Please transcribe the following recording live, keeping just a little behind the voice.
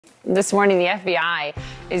This morning, the FBI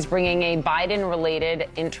is bringing a Biden-related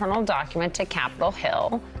internal document to Capitol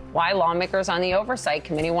Hill. Why lawmakers on the Oversight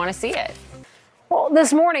Committee want to see it. Well,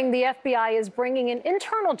 this morning, the FBI is bringing an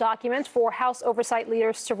internal document for House oversight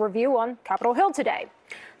leaders to review on Capitol Hill today.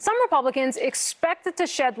 Some Republicans expect it to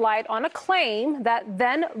shed light on a claim that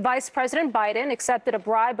then Vice President Biden accepted a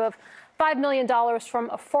bribe of $5 million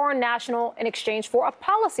from a foreign national in exchange for a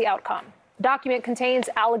policy outcome. The document contains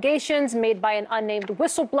allegations made by an unnamed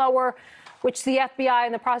whistleblower, which the FBI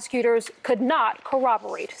and the prosecutors could not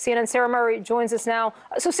corroborate. CNN's Sarah Murray joins us now.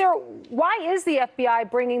 So, Sarah, why is the FBI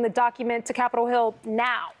bringing the document to Capitol Hill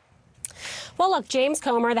now? Well, look, James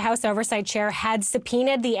Comer, the House Oversight Chair, had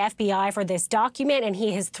subpoenaed the FBI for this document, and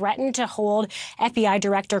he has threatened to hold FBI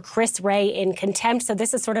Director Chris Wray in contempt. So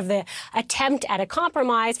this is sort of the attempt at a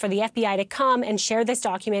compromise for the FBI to come and share this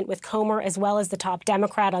document with Comer, as well as the top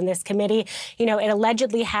Democrat on this committee. You know, it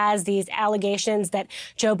allegedly has these allegations that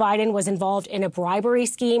Joe Biden was involved in a bribery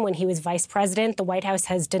scheme when he was vice president. The White House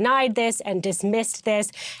has denied this and dismissed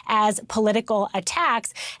this as political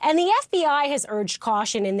attacks. And the FBI has urged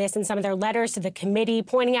caution in this in some of their letters to the committee,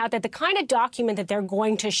 pointing out that the kind of document that they're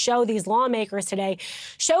going to show these lawmakers today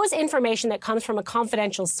shows information that comes from a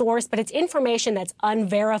confidential source, but it's information that's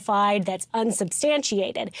unverified, that's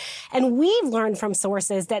unsubstantiated. And we've learned from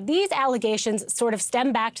sources that these allegations sort of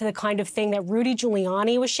stem back to the kind of thing that Rudy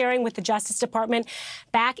Giuliani was sharing with the Justice Department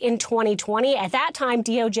back in 2020. At that time,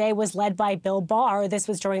 DOJ was led by Bill Barr. This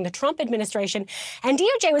was during the Trump administration. And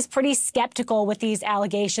DOJ was pretty skeptical with these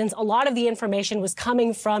allegations. A lot of the information was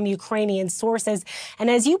coming from Ukrainian sources. And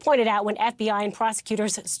as you pointed out, when FBI and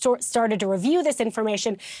prosecutors started to review this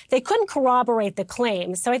information, they couldn't corroborate the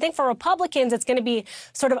claims. So I think for Republicans, it's going to be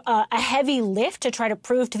sort of a heavy lift to try to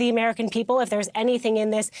prove to the American people if there's anything in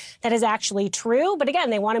this that is actually true. But again,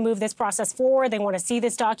 they want to move this process forward. They want to see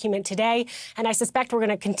this document today. And I suspect we're going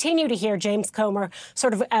to continue to hear James Comer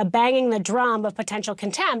sort of banging the drum of potential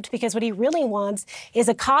contempt, because what he really wants is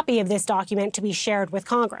a copy of this document to be shared with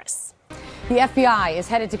Congress. The FBI is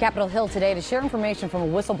headed to Capitol Hill today to share information from a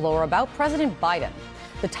whistleblower about President Biden.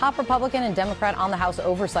 The top Republican and Democrat on the House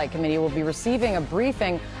Oversight Committee will be receiving a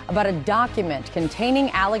briefing about a document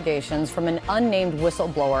containing allegations from an unnamed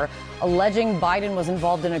whistleblower alleging Biden was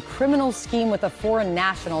involved in a criminal scheme with a foreign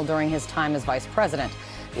national during his time as vice president.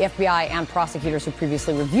 The FBI and prosecutors who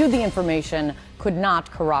previously reviewed the information could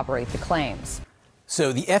not corroborate the claims.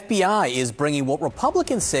 So the FBI is bringing what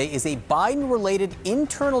Republicans say is a Biden-related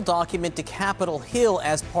internal document to Capitol Hill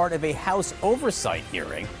as part of a House oversight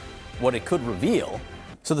hearing. What it could reveal.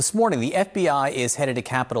 So this morning, the FBI is headed to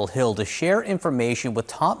Capitol Hill to share information with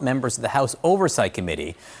top members of the House Oversight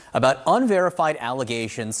Committee about unverified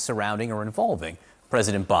allegations surrounding or involving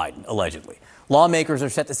President Biden, allegedly. Lawmakers are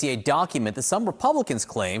set to see a document that some Republicans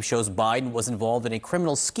claim shows Biden was involved in a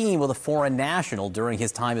criminal scheme with a foreign national during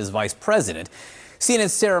his time as vice president.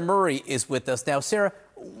 CNN's Sarah Murray is with us now. Sarah,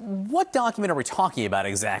 what document are we talking about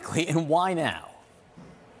exactly, and why now?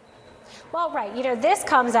 Well, right. You know, this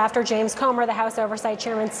comes after James Comer, the House Oversight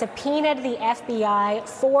Chairman, subpoenaed the FBI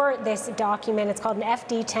for this document. It's called an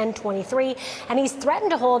FD 1023, and he's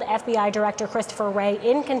threatened to hold FBI Director Christopher Wray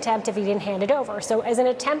in contempt if he didn't hand it over. So as an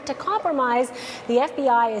attempt to compromise, the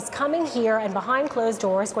FBI is coming here and behind closed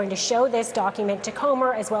doors going to show this document to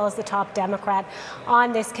Comer as well as the top Democrat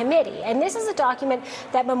on this committee. And this is a document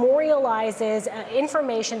that memorializes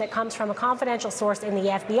information that comes from a confidential source in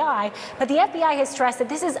the FBI. But the FBI has stressed that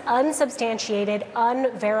this is unsubstantiated,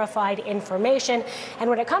 unverified information. And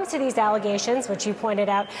when it comes to these allegations, which you pointed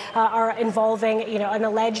out, are involving, an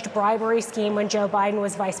alleged bribery scheme when Joe Biden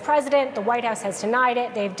was vice president, the White House has denied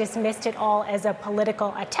it. They've dismissed it all as a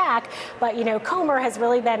political attack. But, Comer has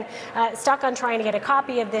really been stuck on trying to get a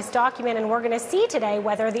copy of this document. And we're going to see today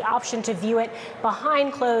whether the option to view it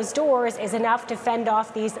behind closed doors is enough to fend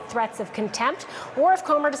off these threats of contempt, or if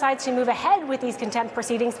Comer decides to move ahead with these contempt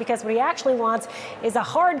proceedings, because what he actually wants is a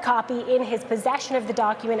hard copy in his possession of the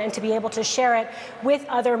document and to be able to share it with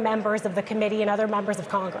other members of the committee and other members of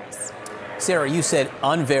Congress. Sarah, you said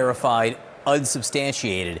unverified,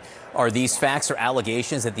 unsubstantiated. Are these facts or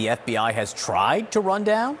allegations that the FBI has tried to run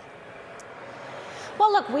down?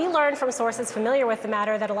 Well, look, we learned from sources familiar with the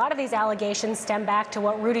matter that a lot of these allegations stem back to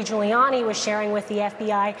what Rudy Giuliani was sharing with the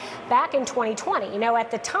FBI back in 2020. At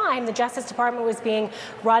the time, the Justice Department was being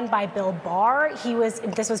run by Bill Barr.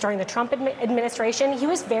 This was during the Trump administration. He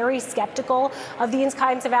was very skeptical of these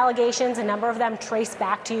kinds of allegations. A number of them traced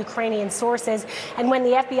back to Ukrainian sources. And when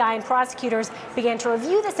the FBI and prosecutors began to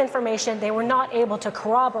review this information, they were not able to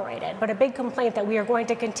corroborate it. But a big complaint that we are going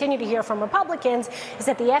to continue to hear from Republicans is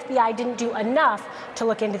that the FBI didn't do enough to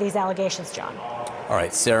look into these allegations, John. All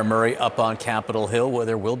right, Sarah Murray up on Capitol Hill, where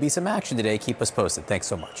there will be some action today. Keep us posted. Thanks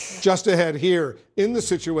so much. Just ahead here in the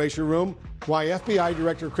Situation Room, why FBI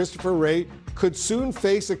Director Christopher Wray could soon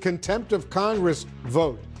face a contempt of Congress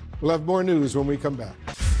vote. We'll have more news when we come back.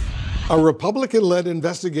 A Republican-led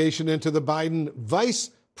investigation into the Biden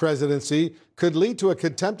vice presidency could lead to a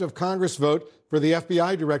contempt of Congress vote for the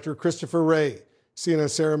FBI Director Christopher Wray.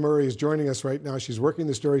 CNN's Sarah Murray is joining us right now. She's working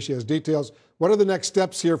the story. She has details. What are the next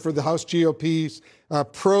steps here for the House GOP's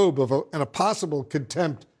probe of a possible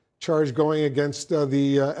contempt charge going against the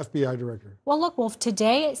FBI director? Well, look, Wolf,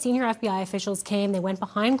 today senior FBI officials came. They went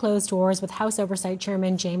behind closed doors with House Oversight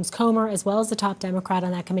Chairman James Comer, as well as the top Democrat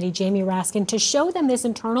on that committee, Jamie Raskin, to show them this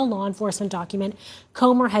internal law enforcement document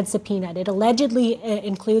Comer had subpoenaed. It allegedly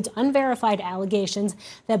includes unverified allegations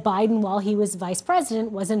that Biden, while he was vice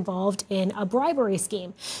president, was involved in a bribery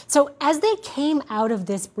scheme. So as they came out of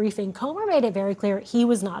this briefing, Comer made it very clear he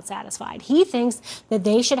was not satisfied. He thinks that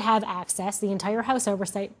they should have access, the entire House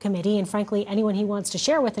Oversight Committee, and frankly, anyone he wants to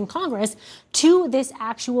share with in Congress, to this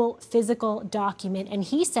actual physical document. And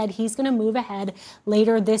he said he's going to move ahead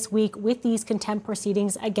later this week with these contempt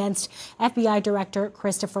proceedings against FBI Director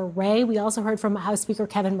Christopher Wray. We also heard from House Speaker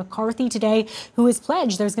Kevin McCarthy today, who has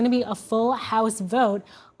pledged there's going to be a full House vote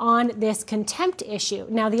on this contempt issue.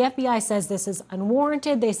 Now, the FBI says this is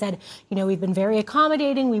unwarranted. They said, we've been very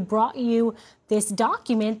accommodating. We brought you this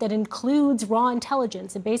document that includes raw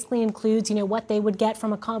intelligence. It basically includes, what they would get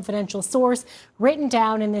from a confidential source written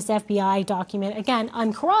down in this FBI document. Again,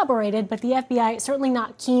 uncorroborated, but the FBI is certainly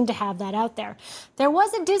not keen to have that out there. There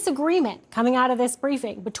was a disagreement coming out of this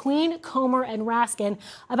briefing between Comer and Raskin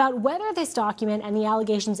about whether this document and the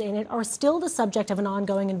allegations in it are still the subject of an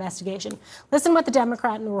ongoing investigation. Listen what the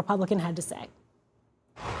Democrat and the Republican had to say.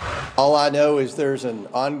 All I know is there's an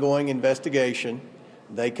ongoing investigation.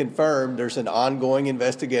 They confirmed there's an ongoing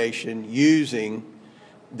investigation using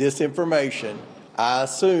this information. I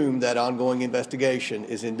assume that ongoing investigation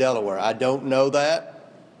is in Delaware. I don't know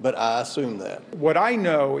that, but I assume that. What I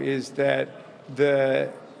know is that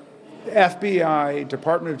the FBI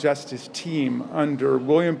Department of Justice team under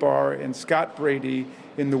William Barr and Scott Brady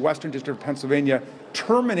in the Western District of Pennsylvania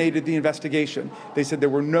terminated the investigation. They said there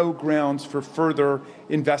were no grounds for further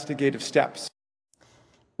investigative steps.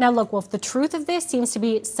 Now, look, Wolf, the truth of this seems to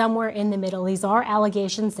be somewhere in the middle. These are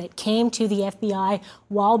allegations that came to the FBI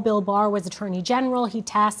while Bill Barr was Attorney General. He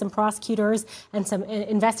tasked some prosecutors and some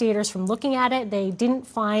investigators from looking at it. They didn't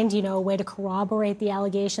find, a way to corroborate the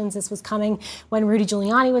allegations. This was coming when Rudy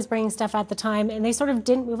Giuliani was bringing stuff at the time, and they sort of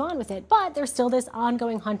didn't move on with it. But there's still this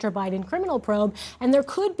ongoing Hunter Biden criminal probe, and there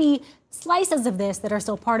could be slices of this that are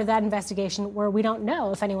still part of that investigation where we don't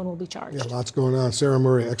know if anyone will be charged. Yeah, lots going on. Sarah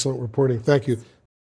Murray, excellent reporting. Thank you.